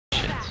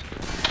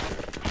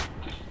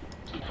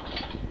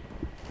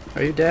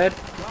Are you dead?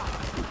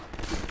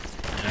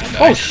 Yeah,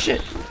 Oh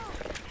shit!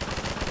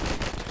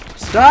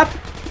 Stop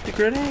the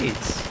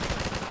grenades!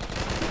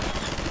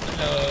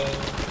 Hello.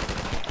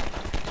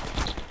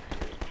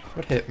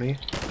 What hit me?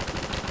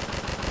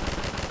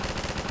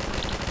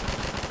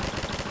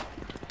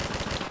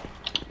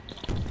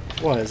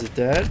 What, is it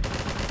dead?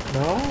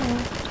 No?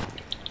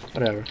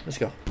 Whatever, let's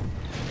go.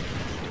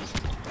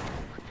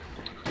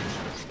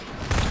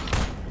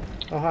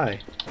 Oh, hi.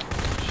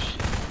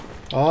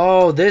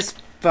 Oh, this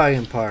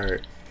fucking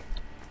part.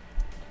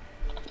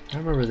 I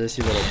remember this,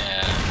 you little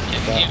Can you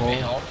give me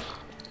help?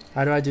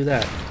 How do I do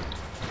that?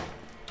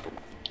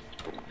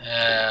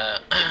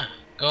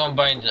 Go and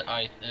bind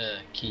the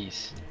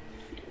keys.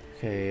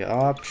 Okay,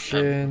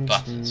 options,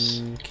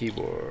 buttons.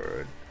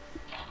 keyboard.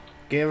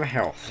 Give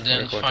health. And then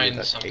We're going to find do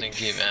that something, H.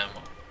 give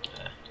ammo.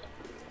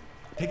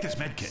 Take this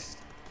med kit.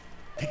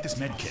 Take this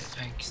med kit.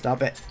 Thank you.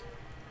 Stop it.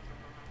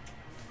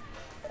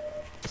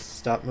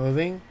 Stop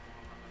moving.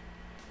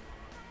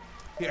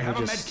 Here, I'll have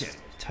a med just kit.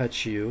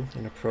 touch you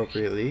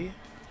inappropriately.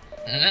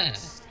 Mm.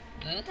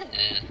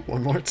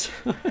 One more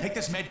time. Take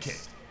this med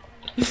kit.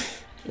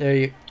 There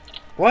you...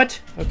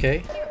 What?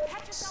 Okay.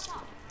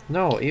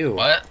 No, ew.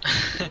 What?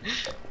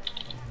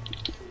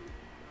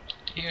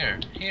 Here.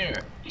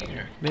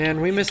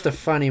 Man, we missed a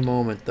funny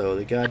moment though.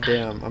 The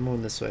goddamn... I'm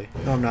going this way.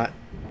 No, I'm not.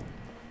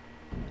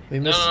 We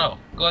missed... No.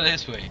 Go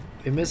this way.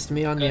 We missed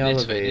me on Go the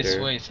this way. elevator. This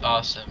way is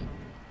awesome.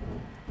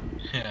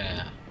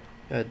 Yeah.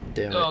 God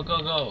damn it.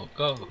 Go.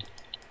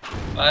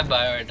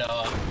 Bye,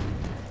 Arda.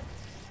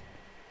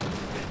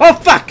 Oh,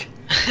 fuck!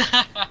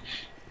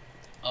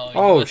 Oh,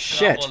 Oh, you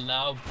shit. trouble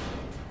now.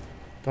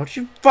 Don't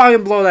you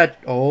fucking blow that...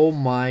 Oh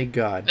my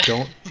god.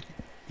 Don't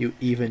you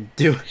even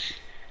do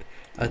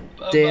a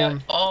Bye-bye.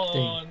 damn Oh,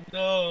 thing.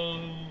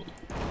 no.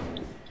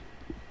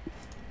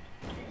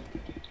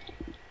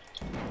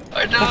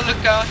 Arda,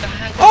 look out. I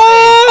had to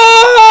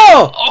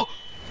Oh! Oh!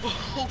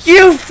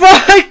 You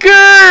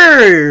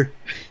fucker!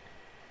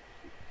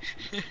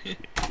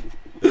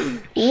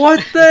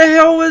 What the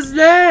hell was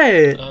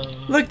that?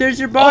 Look, there's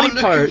your body look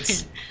at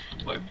parts.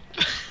 me.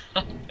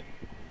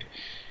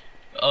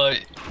 Oh,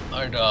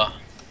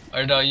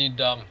 Arda, you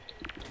dumb.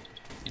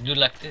 You do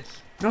like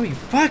this. No, you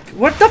fuck.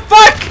 What the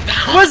fuck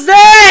was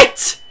that?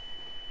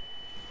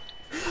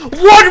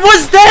 What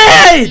was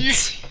that? You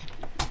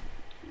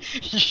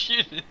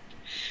shouldn't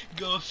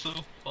go so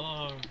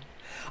far.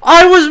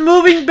 I was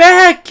moving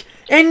back,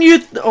 and you.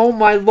 Oh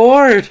my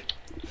lord!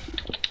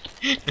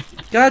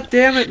 God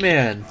damn it,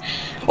 man!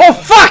 Oh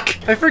fuck!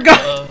 I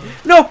forgot.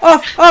 No,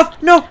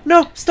 off!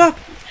 No! Stop!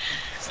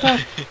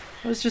 I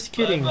was just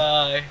kidding.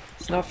 Bye.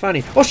 It's not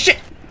funny. Oh shit!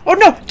 Oh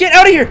no! Get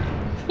out of here!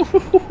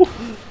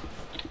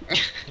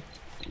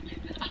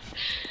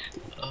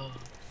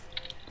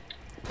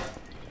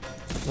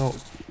 No.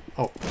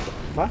 Oh,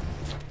 what?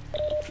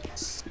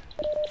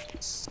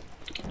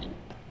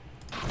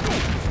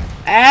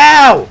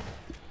 Ow!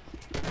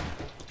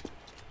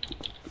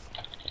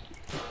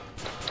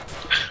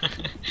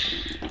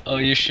 Oh,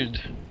 you should.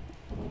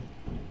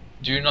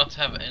 Do you not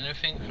have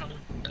anything from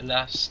the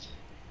last?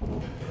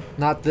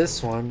 Not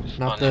this one.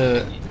 Not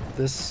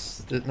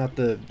not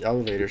the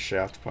elevator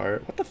shaft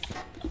part. What the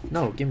f-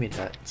 No, give me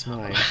that. It's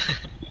mine.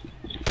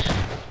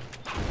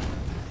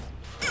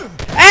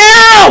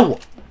 Ow!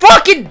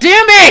 Fucking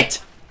damn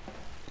it!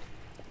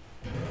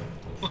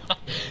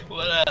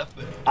 What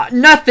happened?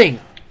 Nothing.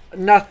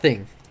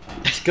 Nothing.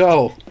 Let's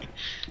go.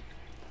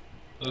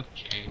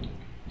 Okay.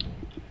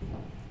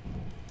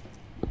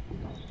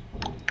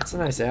 That's a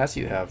nice ass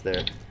you have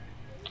there.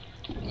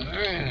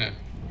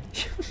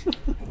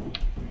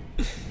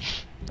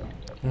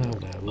 Oh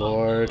my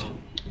lord.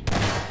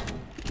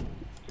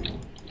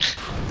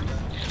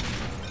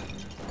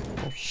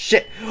 Oh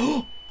shit!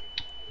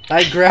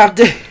 I grabbed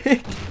it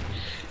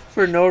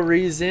for no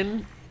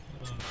reason.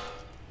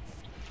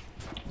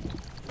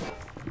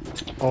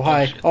 Oh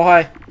hi! shit. Oh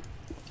hi!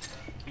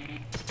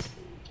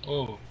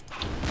 Oh.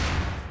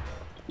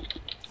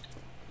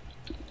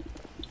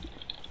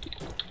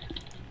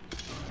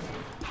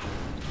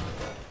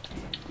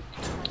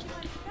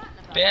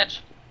 Bitch.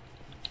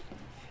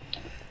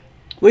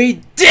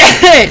 We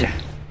did!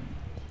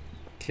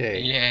 Okay.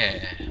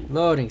 Yeah.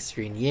 Loading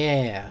screen,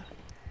 yeah.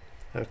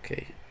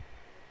 Okay.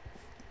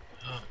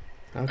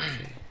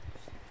 Okay.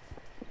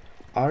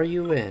 Are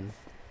you in?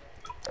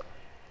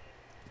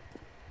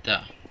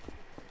 Duh.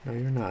 No,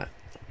 you're not.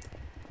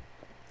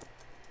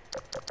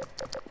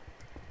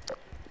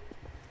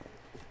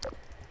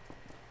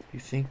 You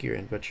think you're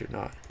in, but you're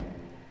not.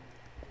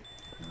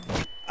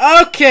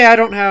 Okay, I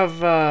don't have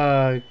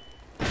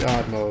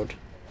God mode.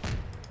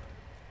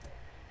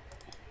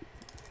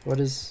 What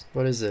is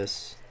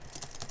this?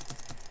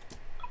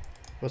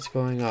 What's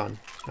going on?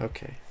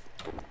 Okay.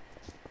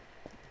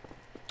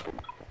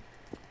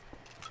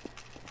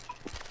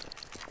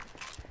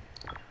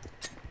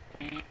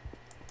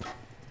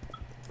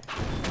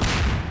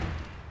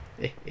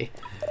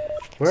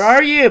 Where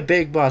are you,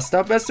 big boss?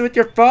 Stop messing with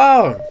your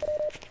phone.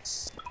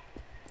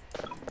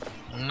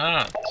 I'm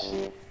not.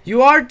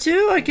 You are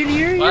too. I can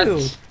hear you.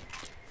 What?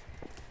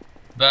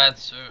 Bad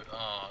sir.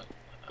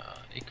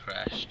 It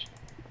crashed.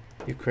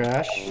 You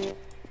crashed?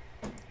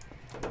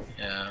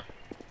 Yeah.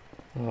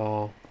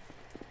 Oh.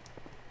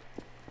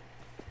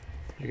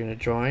 You're gonna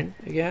join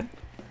again?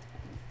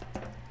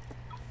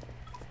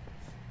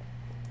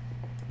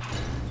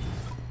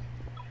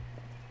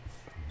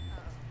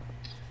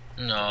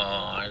 No,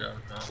 I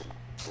don't know.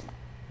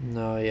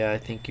 No, yeah, I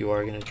think you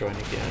are gonna join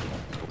again.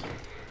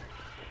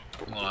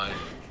 Why?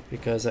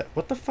 Because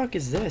what the fuck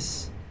is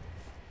this?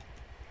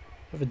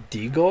 I have a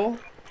deagle?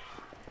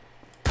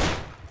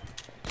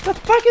 What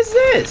the fuck is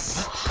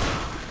this?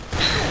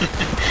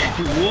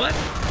 What?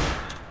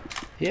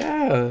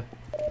 Yeah.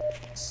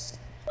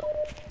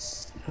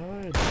 Oh,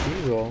 a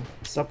deagle.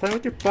 Stop playing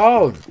with your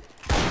phone.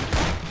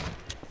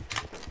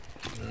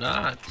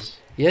 Not.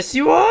 Yes,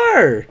 you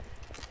are.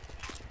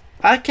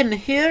 I can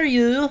hear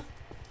you.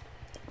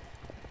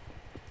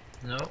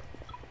 No.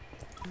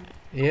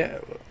 Yeah.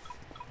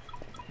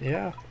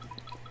 Yeah.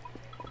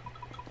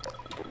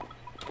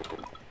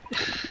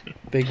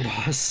 Big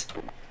boss.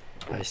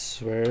 I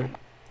swear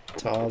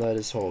to all that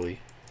is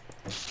holy,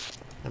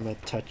 I'm gonna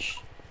touch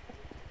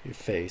your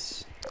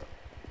face.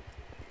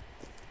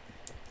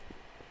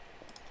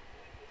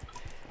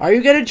 Are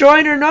you gonna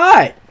join or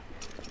not?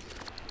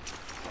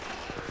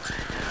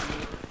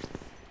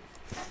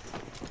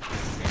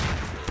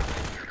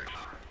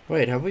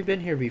 Wait, have we been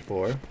here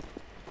before?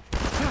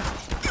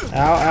 Ow,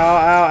 ow,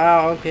 ow,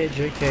 ow. Okay,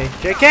 JK.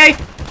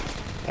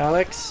 JK!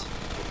 Alex.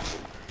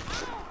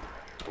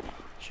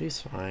 She's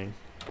fine.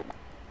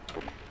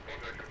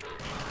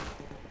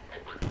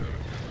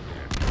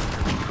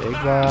 Big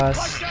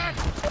boss.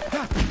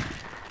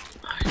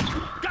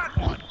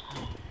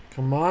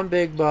 Come on,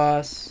 big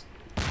boss.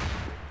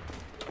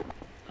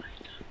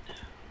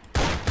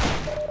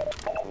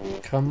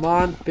 Come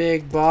on,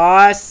 big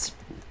boss.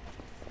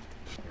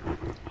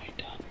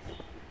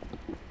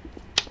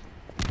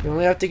 We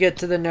only have to get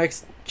to the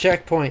next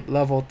checkpoint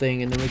level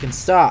thing and then we can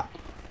stop.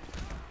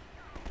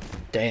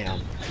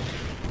 Damn.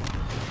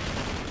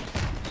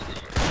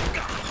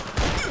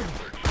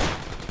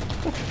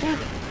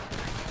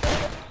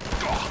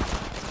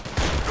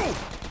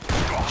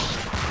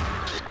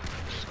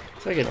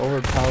 It's like an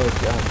overpowered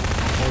gun.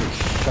 Holy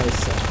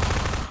scheisse.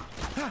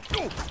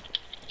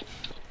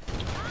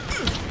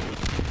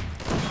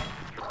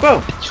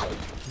 Boom!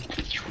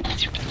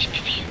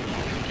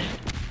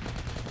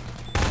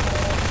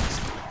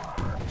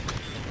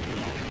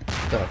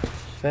 The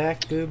fat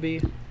gooby.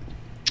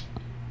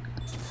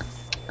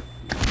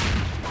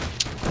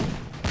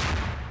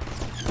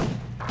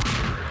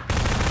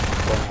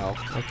 Wow,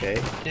 okay.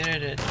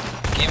 Dude,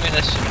 give me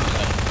the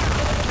super.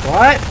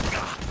 What?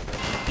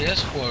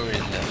 This where we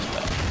left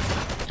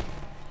off.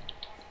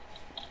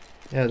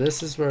 Yeah,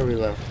 this is where we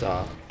left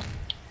off.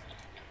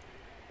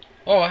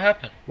 Oh, what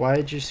happened? Why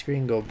did your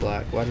screen go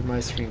black? Why did my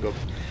screen go...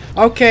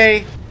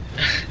 Okay!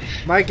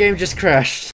 My game just crashed.